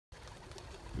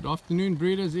Good afternoon,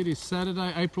 breeders. It is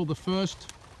Saturday, April the 1st.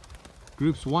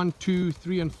 Groups 1, 2,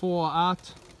 3 and 4 are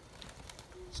out.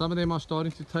 Some of them are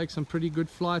starting to take some pretty good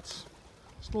flights.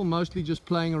 Still mostly just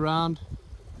playing around.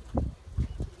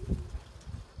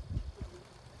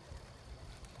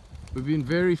 We've been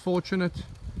very fortunate.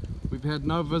 We've had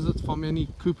no visits from any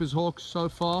Cooper's hawks so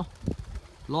far.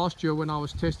 Last year when I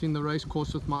was testing the race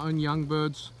course with my own young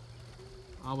birds,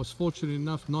 I was fortunate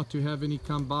enough not to have any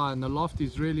come by, and the loft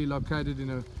is really located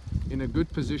in a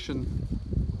good position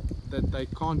that they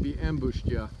can't be ambushed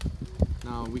here.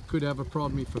 Now we could have a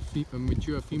problem if a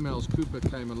mature female's Cooper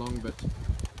came along, but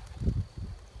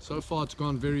so far it's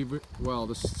gone very well.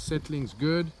 The settling's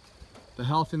good. The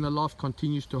health in the loft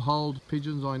continues to hold.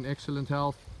 Pigeons are in excellent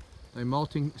health. They're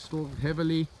molting still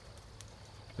heavily.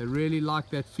 They really like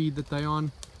that feed that they're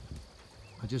on.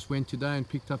 I just went today and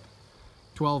picked up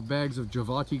 12 bags of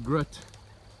Javati grit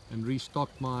and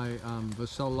restocked my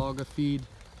Vercel lager feed.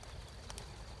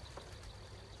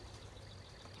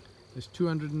 There's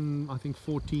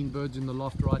 214 birds in the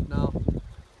loft right now.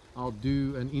 I'll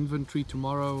do an inventory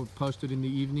tomorrow, post it in the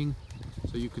evening,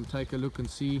 so you can take a look and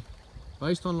see.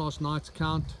 Based on last night's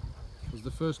count, it was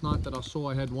the first night that I saw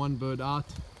I had one bird out,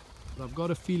 but I've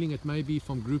got a feeling it may be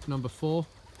from group number 4,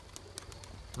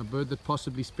 a bird that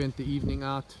possibly spent the evening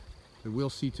out. But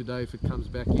we'll see today if it comes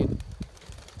back in.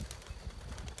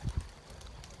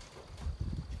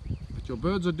 But your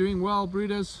birds are doing well,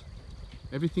 breeders.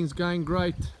 Everything's going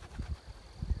great.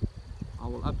 I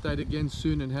will update again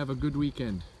soon, and have a good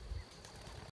weekend.